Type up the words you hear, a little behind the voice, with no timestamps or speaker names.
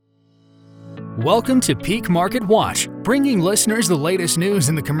Welcome to Peak Market Watch, bringing listeners the latest news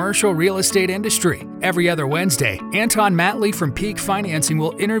in the commercial real estate industry. Every other Wednesday, Anton Matley from Peak Financing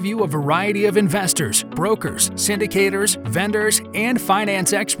will interview a variety of investors, brokers, syndicators, vendors, and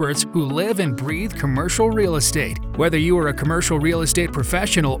finance experts who live and breathe commercial real estate. Whether you are a commercial real estate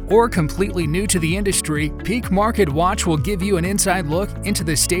professional or completely new to the industry, Peak Market Watch will give you an inside look into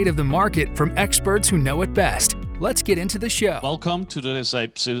the state of the market from experts who know it best. Let's get into the show. Welcome to this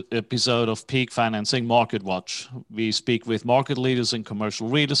episode of Peak Financing Market Watch. We speak with market leaders in commercial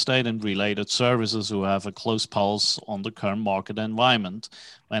real estate and related services who have a close pulse on the current market environment.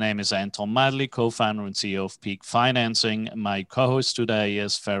 My name is Anton Matley, co-founder and CEO of Peak Financing. My co-host today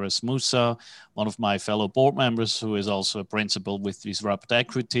is Faris Musa, one of my fellow board members who is also a principal with Disrupt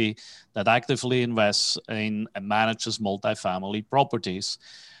Equity that actively invests in and manages multifamily properties.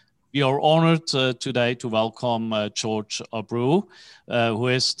 We are honored today to welcome George Abreu, who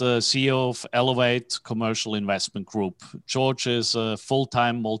is the CEO of Elevate Commercial Investment Group. George is a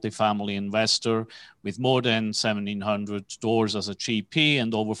full-time multifamily investor with more than 1,700 doors as a GP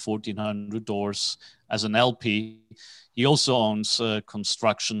and over 1,400 doors as an LP. He also owns a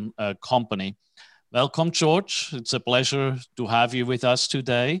construction company. Welcome, George. It's a pleasure to have you with us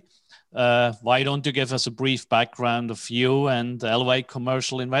today. Why don't you give us a brief background of you and Elevate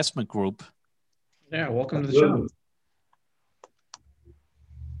Commercial Investment Group? Yeah, welcome to the show.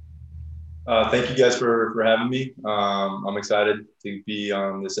 Thank you guys for having me. I'm excited to be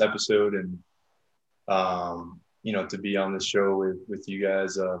on this episode and, to be on this show with you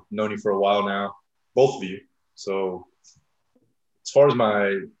guys. Known you for a while now, both of you. So as far as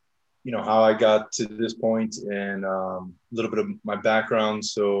my, how I got to this point and a little bit of my background.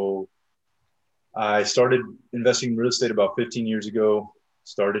 So I started investing in real estate about 15 years ago,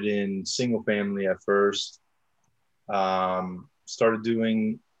 started in single family at first, started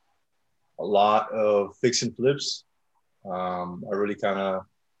doing a lot of fix and flips. I really kind of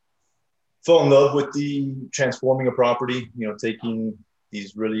fell in love with the transforming a property, taking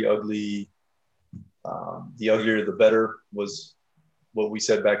these really ugly, the uglier, the better was what we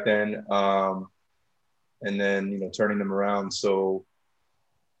said back then. And then, turning them around. So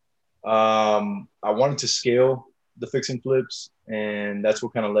I wanted to scale the fix and flips, and that's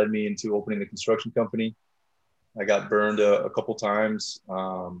what kind of led me into opening the construction company. I got burned a couple times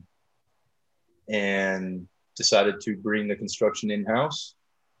and decided to bring the construction in-house.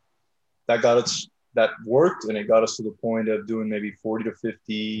 That worked, and it got us to the point of doing maybe 40 to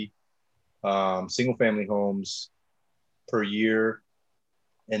 50 single family homes per year.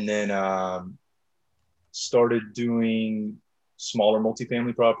 And then started doing smaller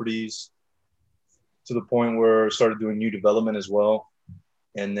multifamily properties to the point where I started doing new development as well.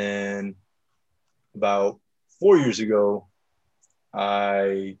 And then about 4 years ago,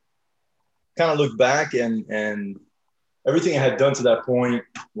 I kind of looked back and everything I had done to that point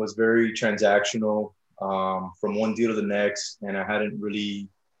was very transactional, from one deal to the next. And I hadn't really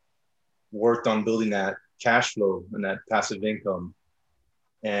worked on building that cash flow and that passive income.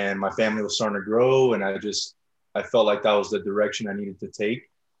 And my family was starting to grow, and I felt like that was the direction I needed to take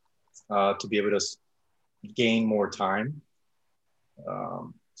to be able to gain more time.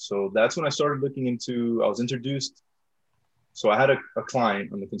 So that's when I started looking I was introduced. So I had a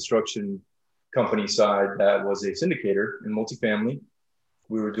client on the construction company side that was a syndicator in multifamily.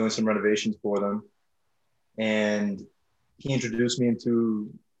 We were doing some renovations for them. And he introduced me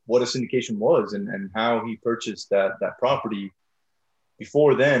into what a syndication was and how he purchased that property.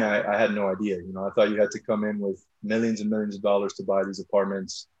 Before then, I had no idea. I thought you had to come in with millions and millions of dollars to buy these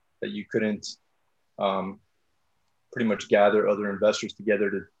apartments, that you couldn't pretty much gather other investors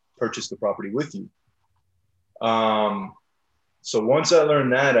together to purchase the property with you. So once I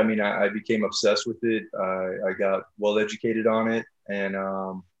learned that, I became obsessed with it. I got well educated on it and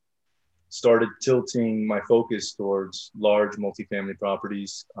started tilting my focus towards large multifamily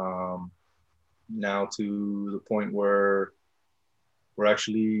properties. Now to the point where we're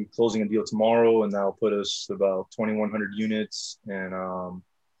actually closing a deal tomorrow, and that'll put us about 2,100 units and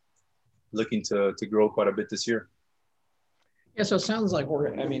looking to grow quite a bit this year. Yeah, so it sounds like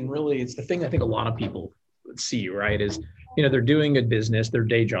really, it's the thing I think a lot of people see, right, is, they're doing a business, their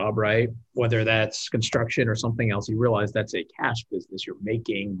day job, right? Whether that's construction or something else, you realize that's a cash business. You're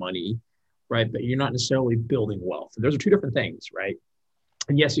making money, right? But you're not necessarily building wealth. And those are two different things, right?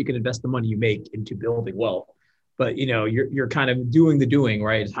 And yes, you can invest the money you make into building wealth. But, you're kind of doing the doing,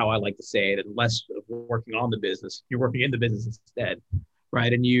 right, is how I like to say it, and less of working on the business. You're working in the business instead,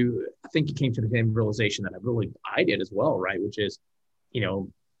 right? And I think you came to the same realization that I did as well, right, which is,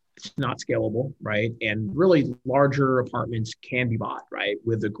 it's not scalable, right? And really larger apartments can be bought, right,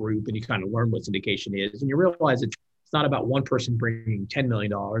 with a group, and you kind of learn what syndication is, and you realize it's not about one person bringing $10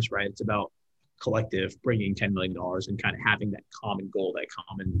 million, right? It's about collective bringing $10 million and kind of having that common goal, that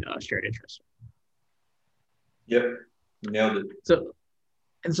common shared interest. Yep, you nailed it. So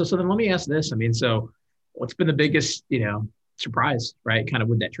then let me ask this. I mean, so what's been the biggest, surprise, right? Kind of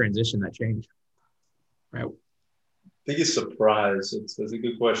with that transition, that change, right? Biggest surprise. That's a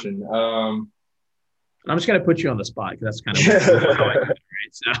good question. I'm just going to put you on the spot because that's kind of how I do it,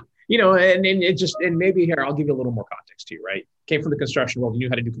 right? So, and it just, and maybe here, I'll give you a little more context to you, right? Came from the construction world, you knew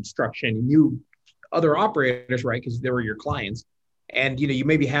how to do construction, you knew other operators, right? Because they were your clients. And, you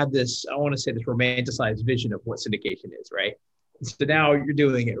maybe had this, I want to say this romanticized vision of what syndication is, right? And so now you're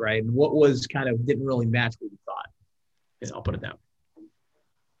doing it, right? And what was kind of didn't really match what you thought. I'll put it down.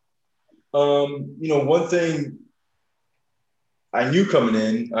 One thing I knew coming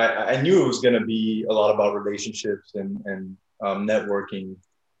in, I knew it was going to be a lot about relationships and networking,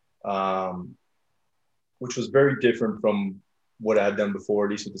 which was very different from what I had done before, at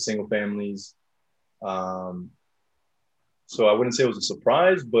least with the single families. So I wouldn't say it was a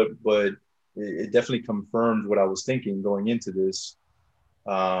surprise, but it definitely confirmed what I was thinking going into this.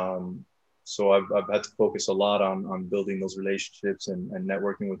 So I've had to focus a lot on building those relationships and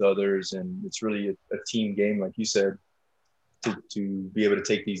networking with others. And it's really a team game, like you said, to be able to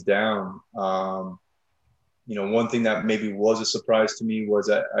take these down. One thing that maybe was a surprise to me was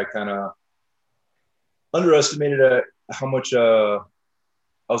I kind of underestimated how much I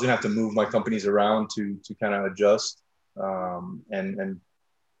was gonna have to move my companies around to kind of adjust and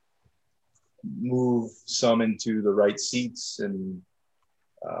move some into the right seats and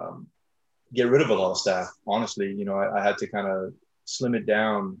get rid of a lot of staff. Honestly, I had to kind of slim it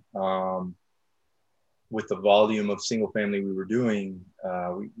down with the volume of single family we were doing.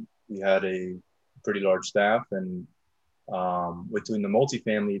 We had a pretty large staff, and with doing the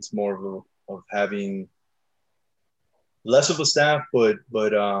multifamily, it's more of having less of a staff, but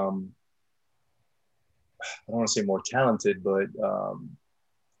I don't want to say more talented, but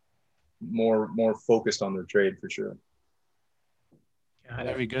more focused on their trade for sure.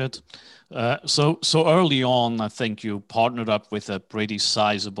 Very good. So early on, I think you partnered up with a pretty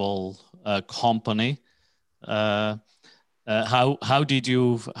sizable company. How did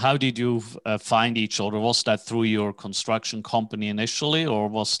you find each other? Was that through your construction company initially, or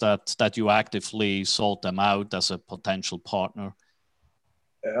was that you actively sought them out as a potential partner?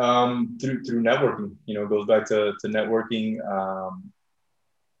 Through networking. It goes back to networking.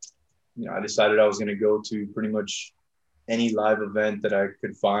 I decided I was going to go to pretty much any live event that I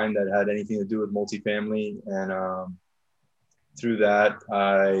could find that had anything to do with multifamily, and through that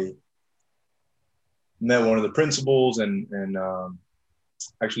I met one of the principals, and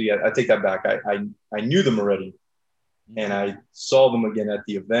actually I take that back. I knew them already, and I saw them again at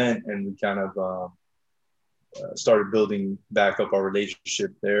the event, and we kind of started building back up our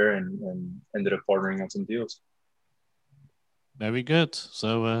relationship there, and ended up partnering on some deals. Very good.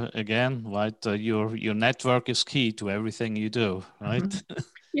 So again, right, your network is key to everything you do, right? Mm-hmm.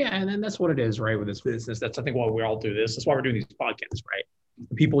 Yeah, and then that's what it is, right, with this business. That's, I think, why we all do this. That's why we're doing these podcasts, right?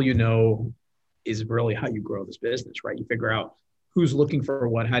 The people is really how you grow this business, right? You figure out who's looking for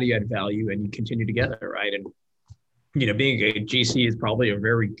what, how do you add value, and you continue together, right? And, being a GC is probably a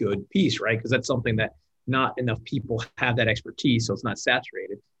very good piece, right? Because that's something that not enough people have that expertise, so it's not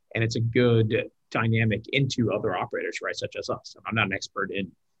saturated. And it's a good dynamic into other operators, right, such as us. I'm not an expert in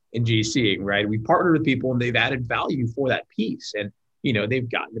GCing, right? We partnered with people and they've added value for that piece. And, they've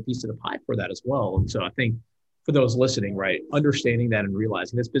gotten a piece of the pie for that as well. And so I think for those listening, right, understanding that and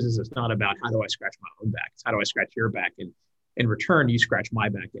realizing this business is not about how do I scratch my own back. It's how do I scratch your back, and in return, you scratch my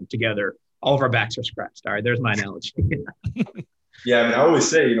back, and together, all of our backs are scratched. All right, there's my analogy. Yeah, I always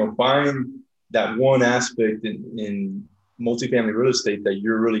say, find that one aspect in multifamily real estate that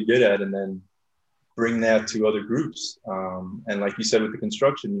you're really good at, and then bring that to other groups. And like you said with the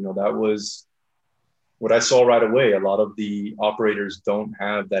construction, that was what I saw right away. A lot of the operators don't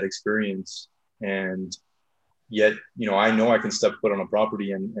have that experience, and yet, I know I can step foot on a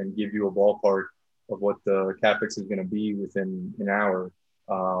property and give you a ballpark of what the CapEx is going to be within an hour.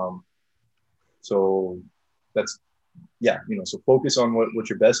 So that's, so focus on what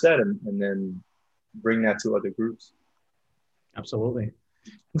you're best at, and then bring that to other groups. Absolutely.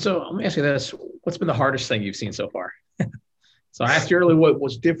 And so let me ask you this. What's been the hardest thing you've seen so far? So I asked you earlier what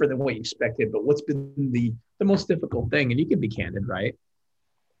was different than what you expected, but what's been the most difficult thing? And you can be candid, right?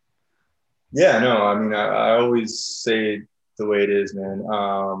 Yeah, no, I always say it the way it is, man.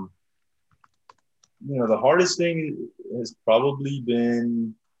 The hardest thing has probably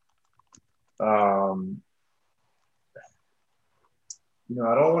been um,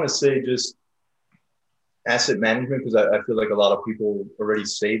 I don't want to say just asset management, because I feel like a lot of people already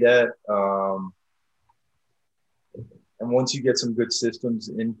say that. And once you get some good systems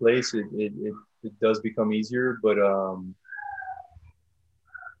in place, it does become easier. But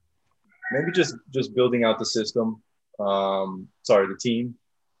maybe just building out the system, the team,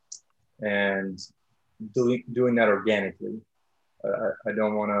 and doing that organically. I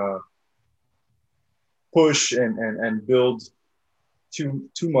don't want to push and build too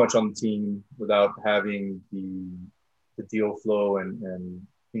much on the team without having the deal flow and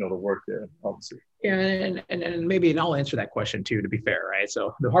the work there, obviously. Yeah, and maybe, and I'll answer that question too, to be fair, right?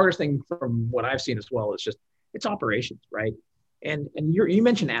 So the hardest thing from what I've seen as well is just it's operations, right? And you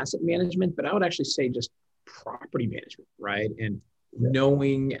mentioned asset management, but I would actually say just property management, right? And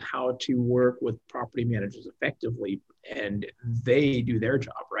knowing how to work with property managers effectively, and they do their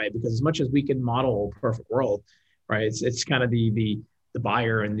job, right? Because as much as we can model a perfect world, right, it's kind of the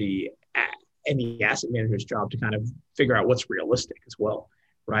buyer and the asset manager's job to kind of figure out what's realistic as well,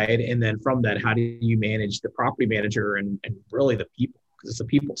 right? And then from that, how do you manage the property manager and really the people, because it's a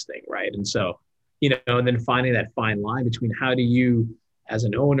people's thing, right? And so, and then finding that fine line between how do you, as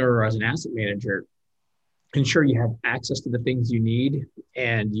an owner or as an asset manager, ensure you have access to the things you need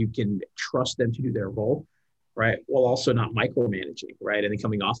and you can trust them to do their role, right? While also not micromanaging, right? And then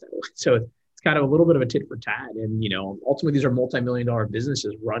coming off that. So it's kind of a little bit of a tit for tat. And, ultimately these are multi-million-dollar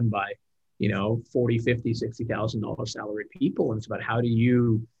businesses run by, $40, $50, $60,000 salaried people. And it's about how do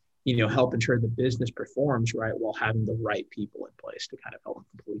you, help ensure the business performs right while having the right people in place to kind of help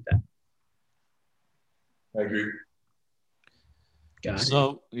complete that. I agree.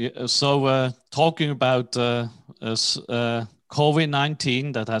 So talking about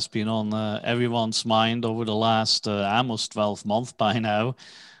COVID-19 that has been on everyone's mind over the last almost 12 months by now.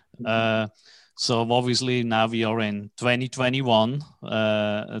 So obviously now we are in 2021.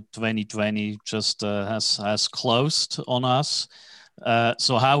 2020 just has closed on us.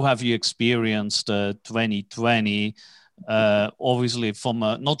 So how have you experienced 2020? Obviously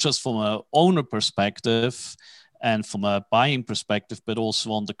not just from an owner perspective and from a buying perspective, but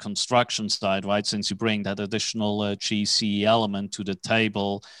also on the construction side, right? Since you bring that additional GC element to the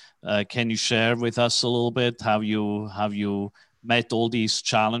table, can you share with us a little bit how you met all these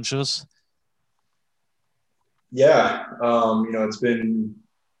challenges? Yeah, it's been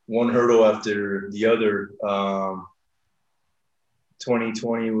one hurdle after the other.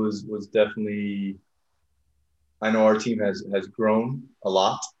 2020 was definitely, I know our team has grown a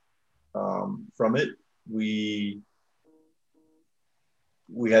lot from it. We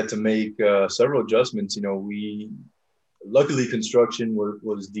had to make several adjustments. Luckily construction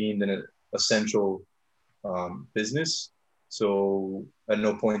was deemed an essential business. So at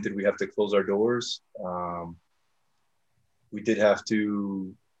no point did we have to close our doors. We did have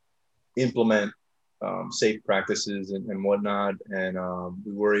to implement safe practices and whatnot. And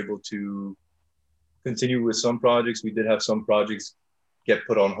we were able to continue with some projects. We did have some projects get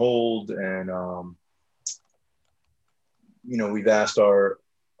put on hold. And, we've asked our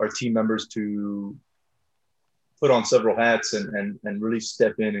team members to put on several hats and really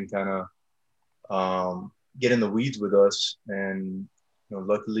step in and kind of get in the weeds with us. And,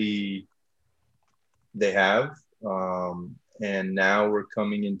 luckily they have. And now we're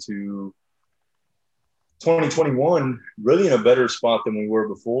coming into 2021 really in a better spot than we were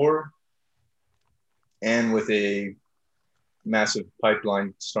before, and with a massive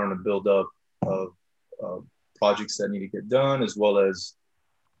pipeline starting to build up of projects that need to get done, as well as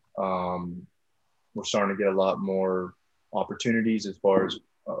we're starting to get a lot more opportunities as far as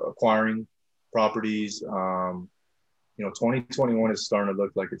acquiring properties. 2021 is starting to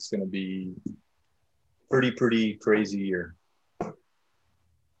look like it's going to be pretty crazy year.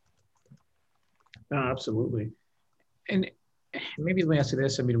 No, absolutely. And maybe let me ask you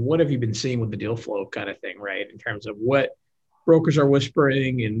this. I mean, what have you been seeing with the deal flow kind of thing, right? In terms of what brokers are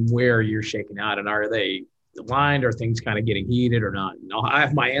whispering and where you're shaking out, and are they aligned? Are things kind of getting heated or not? No, I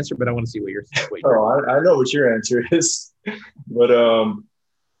have my answer, but I want to see what you're thinking. I know what your answer is, but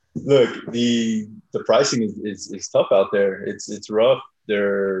look, the pricing is tough out there. It's rough.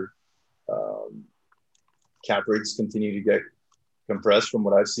 Their cap rates continue to get compressed from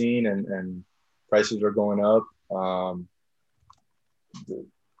what I've seen, and prices are going up.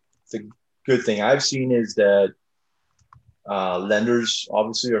 The good thing I've seen is that lenders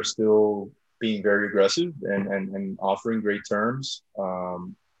obviously are still being very aggressive and offering great terms,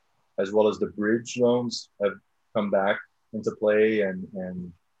 as well as the bridge loans have come back into play.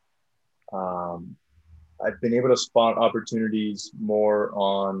 And I've been able to spot opportunities more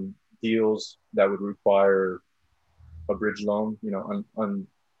on deals that would require a bridge loan,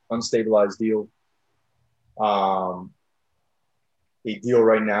 unstabilized deal. A deal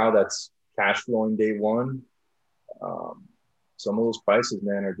right now that's cash flowing day one. Some of those prices,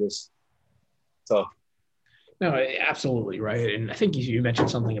 man, are just tough. No, absolutely right. And I think you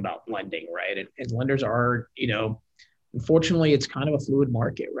mentioned something about lending, right? And lenders are, unfortunately, it's kind of a fluid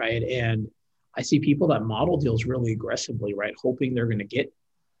market, right? And I see people that model deals really aggressively, right? Hoping they're going to get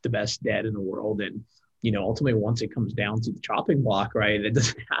the best debt in the world. And, ultimately, once it comes down to the chopping block, right, it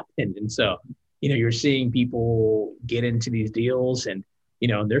doesn't happen. And so, you're seeing people get into these deals and,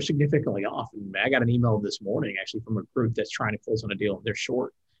 they're significantly off. And I got an email this morning actually from a group that's trying to close on a deal. They're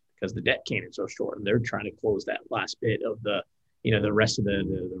short because the debt came in so short and they're trying to close that last bit of the, the rest of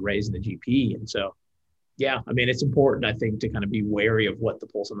the raise in the GP. And so, yeah, I mean, it's important, I think, to kind of be wary of what the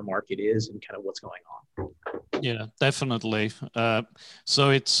pulse on the market is and kind of what's going on. Yeah, definitely. So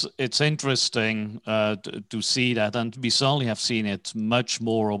it's interesting to see that, and we certainly have seen it much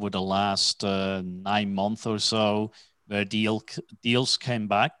more over the last 9 months or so, where deals came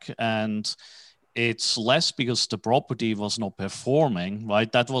back, and it's less because the property was not performing, right?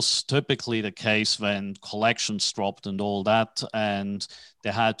 That was typically the case when collections dropped and all that, and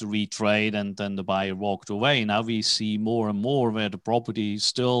they had to retrade and then the buyer walked away. Now we see more and more where the property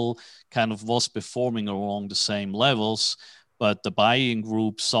still kind of was performing along the same levels, but the buying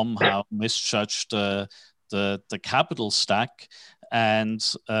group somehow misjudged the capital stack, and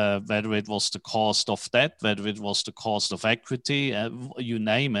whether it was the cost of debt, whether it was the cost of equity, you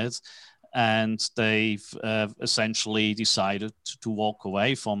name it. And they've essentially decided to walk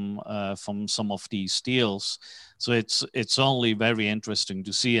away from some of these deals. So it's only very interesting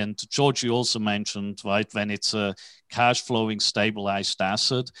to see. And George, you also mentioned, right, when it's a cash flowing stabilized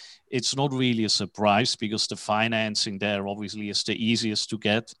asset, it's not really a surprise because the financing there obviously is the easiest to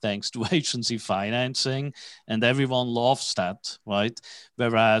get thanks to agency financing, and everyone loves that, right?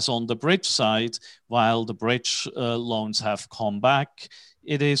 Whereas on the bridge side, while the bridge loans have come back,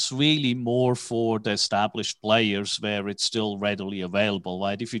 it is really more for the established players where it's still readily available,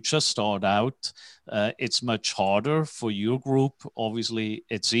 right? If you just start out, it's much harder for your group. Obviously,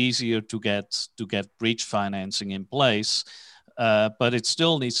 it's easier to get bridge financing in place, but it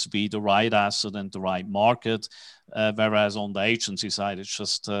still needs to be the right asset and the right market. Whereas on the agency side, it's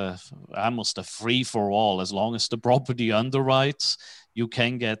just almost a free for all. As long as the property underwrites, you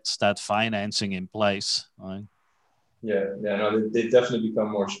can get that financing in place, right? Yeah, no, they definitely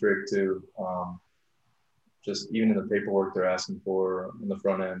become more strict too. Just even in the paperwork they're asking for in the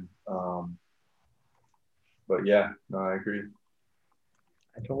front end. But yeah, no, I agree.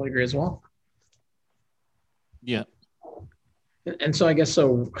 I totally agree as well. Yeah. And so I guess,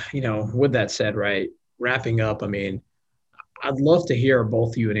 with that said, right, wrapping up, I mean, I'd love to hear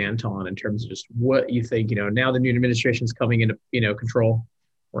both you and Anton in terms of just what you think, now the new administration is coming into, control,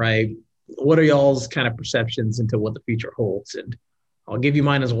 right? What are y'all's kind of perceptions into what the future holds? And I'll give you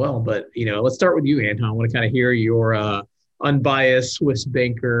mine as well. But, let's start with you, Anton. I want to kind of hear your unbiased Swiss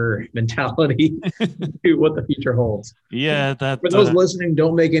banker mentality to what the future holds. Yeah. For those listening,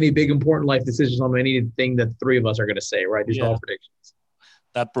 don't make any big, important life decisions on anything that the three of us are going to say, right? These are all predictions.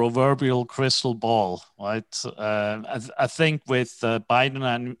 That proverbial crystal ball, right? I think with the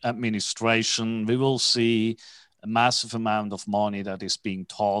Biden administration, we will see a massive amount of money that is being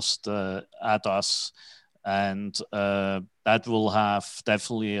tossed at us. And that will have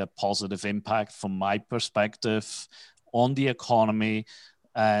definitely a positive impact from my perspective on the economy.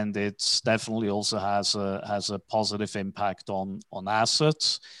 And it's definitely also has a positive impact on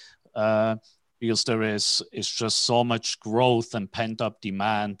assets. Because there is just so much growth and pent-up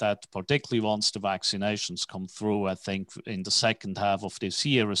demand that particularly once the vaccinations come through, I think in the second half of this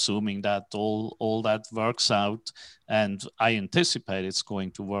year, assuming that all that works out, and I anticipate it's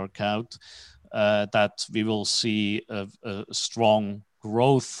going to work out, that we will see a strong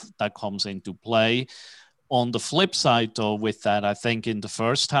growth that comes into play. On the flip side, though, with that, I think in the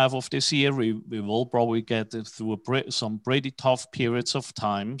first half of this year, we will probably get through some pretty tough periods of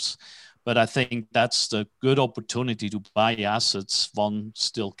times. But I think that's the good opportunity to buy assets one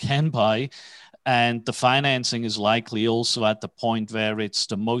still can buy. And the financing is likely also at the point where it's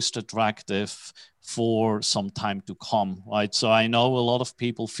the most attractive for some time to come, right? So I know a lot of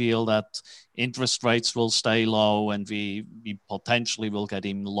people feel that interest rates will stay low and we potentially will get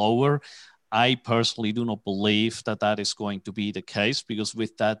even lower. I personally do not believe that is going to be the case, because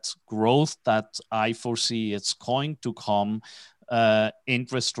with that growth that I foresee it's going to come,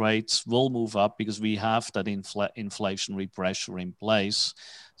 interest rates will move up because we have that inflationary pressure in place.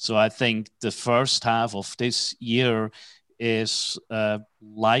 So I think the first half of this year is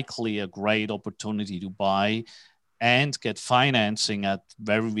likely a great opportunity to buy and get financing at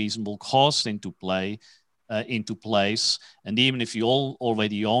very reasonable cost into place. And even if you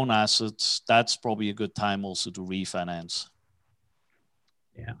already own assets, that's probably a good time also to refinance.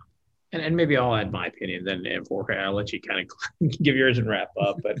 Yeah. And maybe I'll add my opinion then, and Jorge, I'll let you kind of give yours and wrap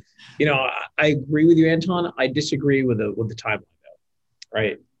up. But, I agree with you, Anton. I disagree with the timeline, though,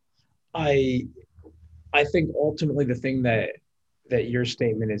 right? I think ultimately the thing that your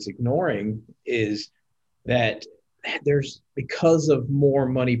statement is ignoring is that there's, because of more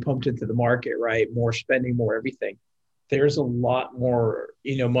money pumped into the market, right? More spending, more everything. There's a lot more,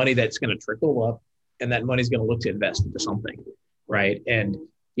 money that's going to trickle up, and that money's going to look to invest into something, right? And,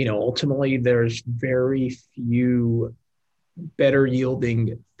 ultimately there's very few better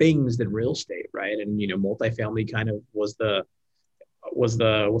yielding things than real estate, right? And, multifamily kind of was the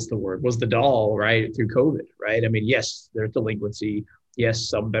doll, right, through COVID, right? I mean, yes, there's delinquency. Yes,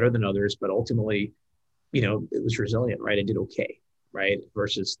 some better than others, but ultimately, it was resilient, right? It did okay, right?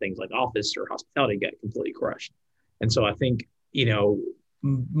 Versus things like office or hospitality got completely crushed. And so I think,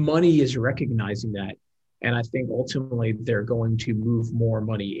 money is recognizing that. And I think ultimately they're going to move more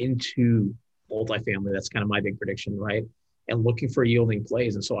money into multifamily. That's kind of my big prediction, right? And looking for yielding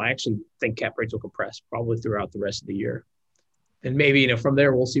plays. And so I actually think cap rates will compress probably throughout the rest of the year. And maybe, from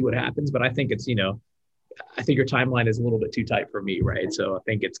there, we'll see what happens. But I think it's, I think your timeline is a little bit too tight for me, right? So I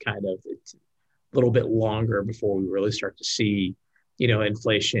think it's a little bit longer before we really start to see,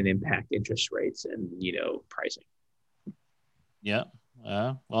 inflation impact interest rates and, pricing. Yeah.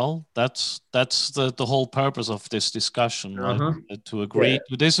 Well, that's the whole purpose of this discussion, right? To agree,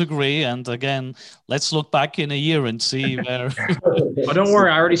 to disagree, and again, let's look back in a year and see where. Oh, don't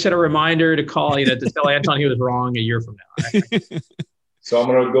worry, I already set a reminder to call, to tell Anton he was wrong a year from now. Right? So I'm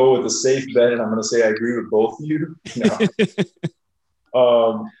gonna go with a safe bet, and I'm gonna say I agree with both of you.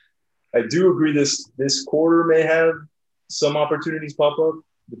 No. I do agree this quarter may have some opportunities pop up,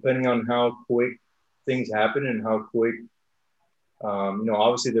 depending on how quick things happen and how quick.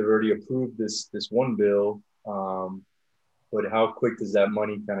 Obviously they've already approved this one bill, but how quick does that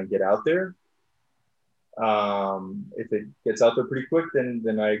money kind of get out there? If it gets out there pretty quick,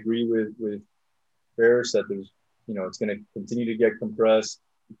 then I agree with Ferris that there's, it's going to continue to get compressed,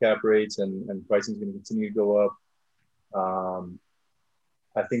 cap rates, and pricing is going to continue to go up.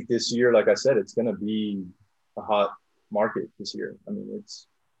 I think this year, like I said, it's going to be a hot market this year. I mean, it's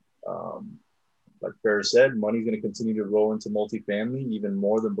like Ferris said, money's going to continue to roll into multifamily even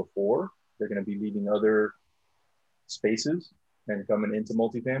more than before. They're going to be leaving other spaces and coming into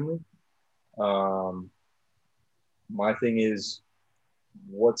multifamily. My thing is,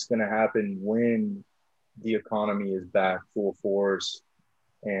 what's going to happen when the economy is back full force,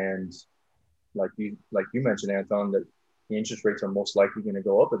 and like you mentioned, Anton, that the interest rates are most likely going to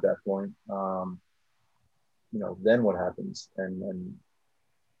go up at that point. Then what happens, and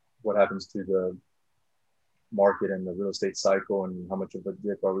what happens to the market and the real estate cycle, and how much of a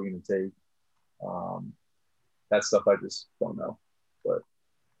dip are we going to take? That stuff I just don't know, but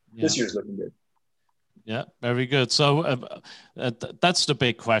this year's looking good. Yeah, very good. So that's the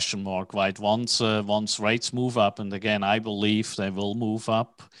big question mark, right? Once rates move up, and again, I believe they will move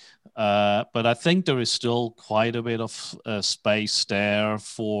up, but I think there is still quite a bit of space there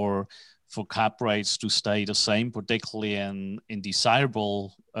for cap rates to stay the same, particularly in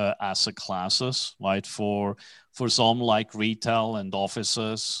desirable asset classes, right? For some like retail and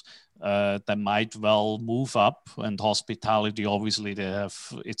offices, that might well move up, and hospitality, obviously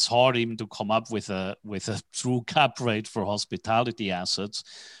it's hard even to come up with a true cap rate for hospitality assets.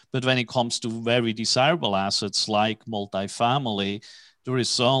 But when it comes to very desirable assets like multifamily, there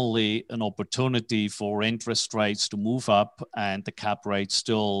is only an opportunity for interest rates to move up and the cap rate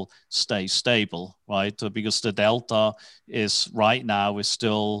still stay stable, right? Because the delta right now is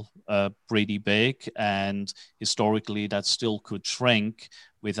still pretty big, and historically that still could shrink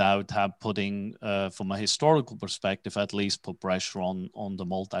without putting, from a historical perspective, at least put pressure on the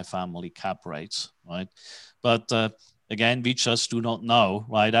multifamily cap rates, right? But again, we just do not know,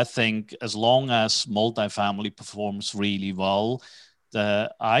 right? I think as long as multifamily performs really well,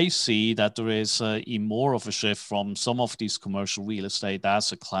 I see that there is even more of a shift from some of these commercial real estate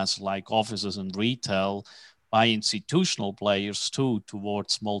asset classes like offices and retail by institutional players too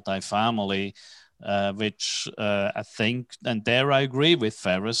towards multifamily, which I think, and there I agree with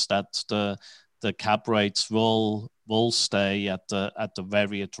Ferris, that the cap rates will stay at the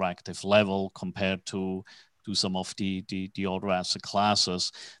very attractive level compared to some of the other asset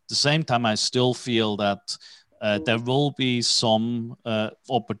classes. At the same time, I still feel that there will be some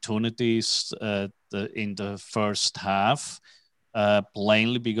opportunities in the first half,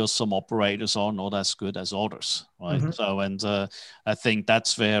 plainly because some operators are not as good as others, right? Mm-hmm. So, and I think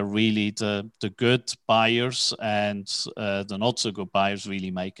that's where really the good buyers and the not so good buyers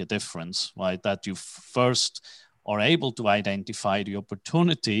really make a difference, right? That you first are able to identify the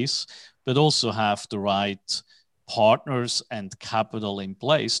opportunities, but also have the right partners and capital in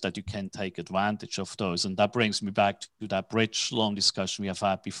place that you can take advantage of those. And that brings me back to that bridge loan discussion we have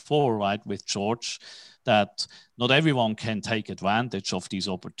had before, right, with George, that not everyone can take advantage of these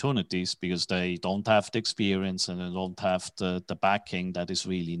opportunities because they don't have the experience and they don't have the backing that is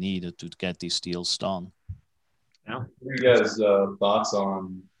really needed to get these deals done. Yeah. What are you guys' thoughts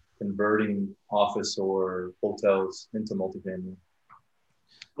on converting office or hotels into multifamily?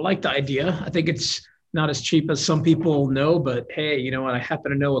 I like the idea. I think it's not as cheap as some people know, but hey, you know what? I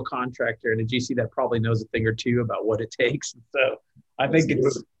happen to know a contractor and a GC that probably knows a thing or two about what it takes. So I think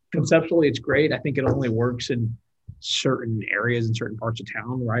it's conceptually, it's great. I think it only works in certain areas in certain parts of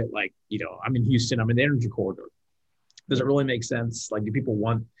town, right? Like, you know, I'm in Houston, I'm in the energy corridor. Does it really make sense? Like, do people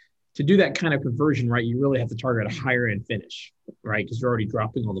want to do that kind of conversion, right? You really have to target a higher end finish, right? Because you're already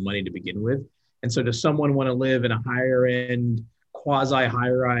dropping all the money to begin with. And so does someone want to live in a higher end quasi high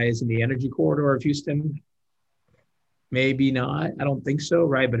rise in the energy corridor of Houston? Maybe not. I don't think so,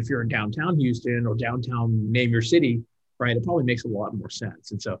 right? But if you're in downtown Houston or downtown, name your city, right, it probably makes a lot more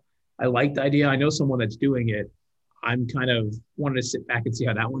sense. And so I like the idea. I know someone that's doing it. I'm kind of wanting to sit back and see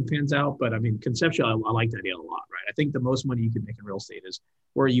how that one pans out. But I mean, conceptually, I like the idea a lot, right? I think the most money you can make in real estate is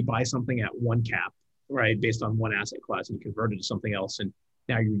where you buy something at one cap, right, based on one asset class, and you convert it to something else. And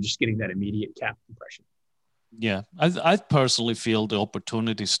now you're just getting that immediate cap compression. Yeah, I personally feel the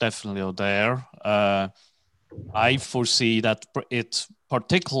opportunities definitely are there. I foresee that it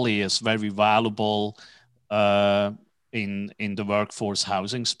particularly is very valuable in the workforce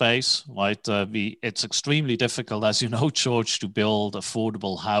housing space, right? It's extremely difficult, as you know, George, to build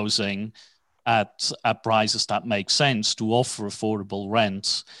affordable housing at prices that make sense to offer affordable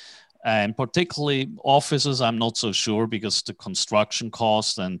rents. And particularly offices, I'm not so sure because the construction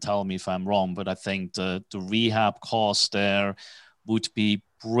cost, and tell me if I'm wrong, but I think the rehab cost there would be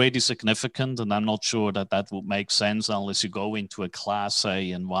pretty significant. And I'm not sure that would make sense unless you go into a Class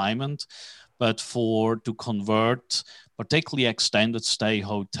A environment. But to convert particularly extended stay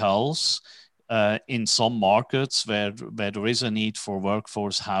hotels in some markets where there is a need for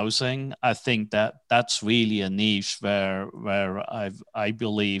workforce housing, I think that's really a niche where I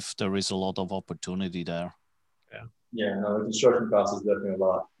believe there is a lot of opportunity there. Yeah, no, the construction cost is definitely a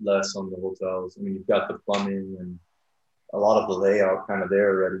lot less on the hotels. I mean, you've got the plumbing and a lot of the layout kind of there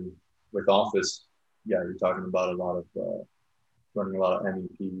already. With office, yeah, you're talking about a lot of running a lot of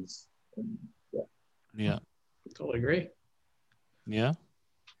MEPs. And, yeah, totally agree. Yeah.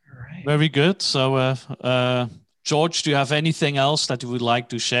 All right. Very good. So, George, do you have anything else that you would like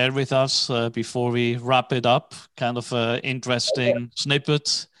to share with us before we wrap it up? Kind of interesting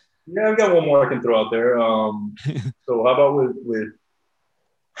snippet. Yeah, I've got one more I can throw out there. So how about with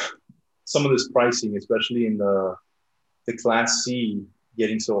some of this pricing, especially in the Class C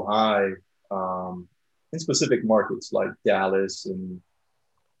getting so high in specific markets like Dallas and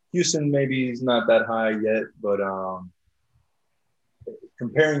Houston, maybe is not that high yet, but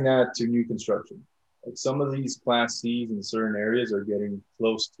comparing that to new construction, like some of these Class Cs in certain areas are getting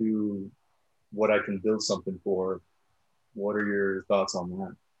close to what I can build something for. What are your thoughts on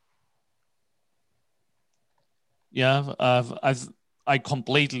that? Yeah, I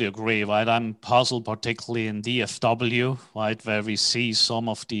completely agree, right? I'm puzzled, particularly in DFW, right, where we see some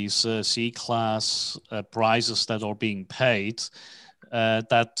of these C-class prices that are being paid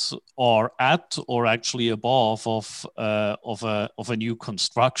that are at or actually above of a new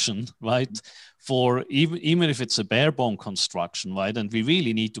construction, right? For even if it's a bare bone construction, right? And we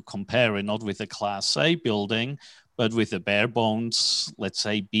really need to compare it not with a Class A building, but with a bare bones, let's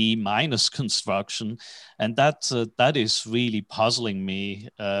say B- construction, and that is really puzzling me.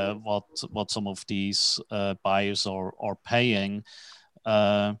 What some of these buyers are paying.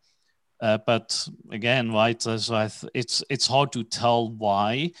 But again, right, so it's hard to tell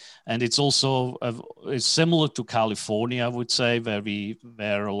why, and it's also it's similar to California, I would say,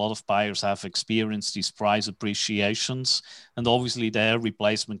 where a lot of buyers have experienced these price appreciations, and obviously their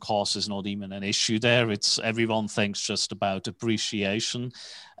replacement cost is not even an issue there. It's everyone thinks just about appreciation,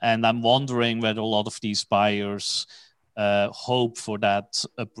 and I'm wondering whether a lot of these buyers hope for that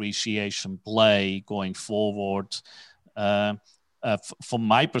appreciation play going forward. From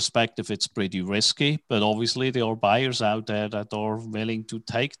my perspective, it's pretty risky, but obviously there are buyers out there that are willing to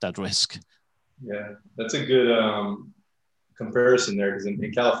take that risk. Yeah, that's a good comparison there, because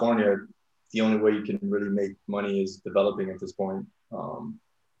in California, the only way you can really make money is developing at this point,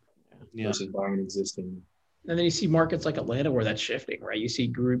 versus buying an existing. And then you see markets like Atlanta where that's shifting, right? You see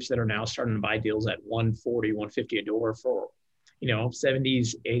groups that are now starting to buy deals at 140, 150 a door for,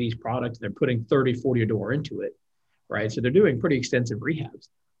 70s, 80s product. And they're putting 30, 40 a door into it, right? So they're doing pretty extensive rehabs.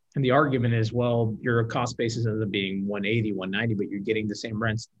 And the argument is, well, your cost basis ends up being 180, 190, but you're getting the same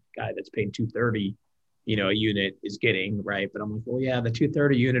rents guy that's paying 230, a unit is getting, right? But I'm like, well, yeah, the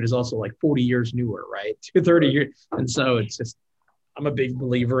 230 unit is also like 40 years newer, right? 230 years. And so it's just, I'm a big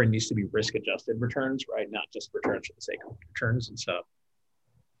believer in needs to be risk-adjusted returns, right? Not just returns for the sake of returns. And so,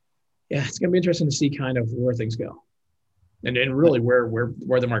 yeah, it's going to be interesting to see kind of where things go, and really where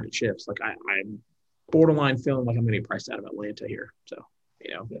the market shifts. Like I'm borderline feeling like I'm going to get priced out of Atlanta here. So,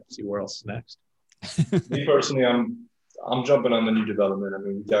 see where else is next. Me personally, I'm jumping on the new development. I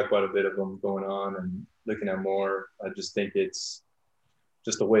mean, we've got quite a bit of them going on and looking at more. I just think it's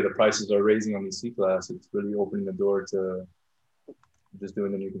just the way the prices are raising on these C-class. It's really opening the door to just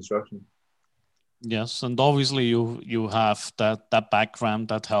doing the new construction. Yes, and obviously you have that background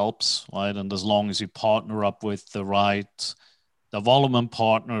that helps, right? And as long as you partner up with the right development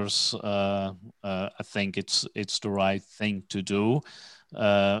partners, I think it's the right thing to do.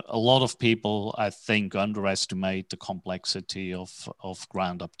 A lot of people, I think, underestimate the complexity of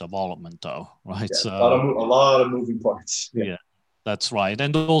ground up development, though, right? Yeah, so a lot of moving parts. Yeah, that's right,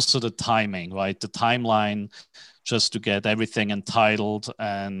 and also the timing, right? The timeline, just to get everything entitled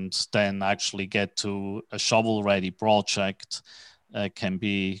and then actually get to a shovel-ready project can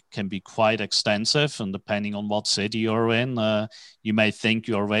be quite extensive. And depending on what city you're in, you may think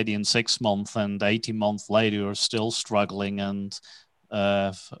you're ready in 6 months, and 18 months later you're still struggling and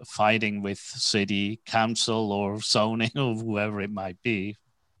fighting with city council or zoning or whoever it might be.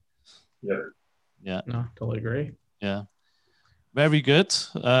 Yeah. No, totally agree. Yeah. Very good.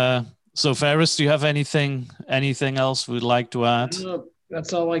 So Ferris, do you have anything else we'd like to add?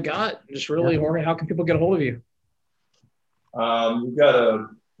 That's all I got. Just really, Jorge, how can people get a hold of you? We've got a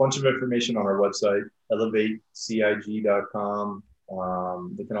bunch of information on our website, elevatecig.com.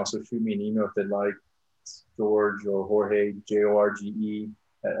 They can also shoot me an email if they'd like. It's George or Jorge, Jorge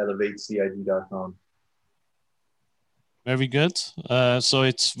 @elevatecig.com. Very good. So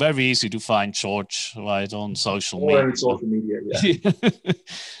it's very easy to find George, right, on social media. Or any social media, yeah.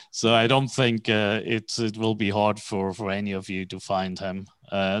 So I don't think it will be hard for any of you to find him.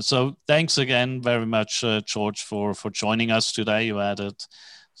 So thanks again very much, George, for joining us today. You added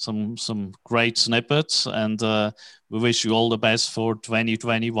some great snippets, and we wish you all the best for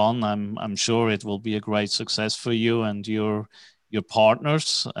 2021. I'm sure it will be a great success for you and your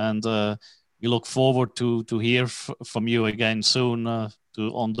partners, and we look forward to hear from you again soon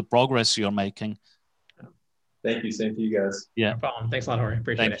on the progress you're making. Thank you. Same to you guys. Yeah. No problem. Thanks a lot, Jorge.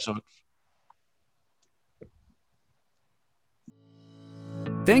 Appreciate it.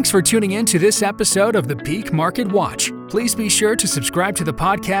 Thanks for tuning in to this episode of the Peak Market Watch. Please be sure to subscribe to the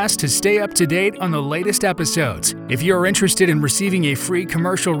podcast to stay up to date on the latest episodes. If you're interested in receiving a free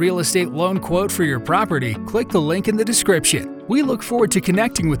commercial real estate loan quote for your property, click the link in the description. We look forward to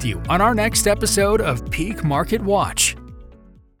connecting with you on our next episode of Peak Market Watch.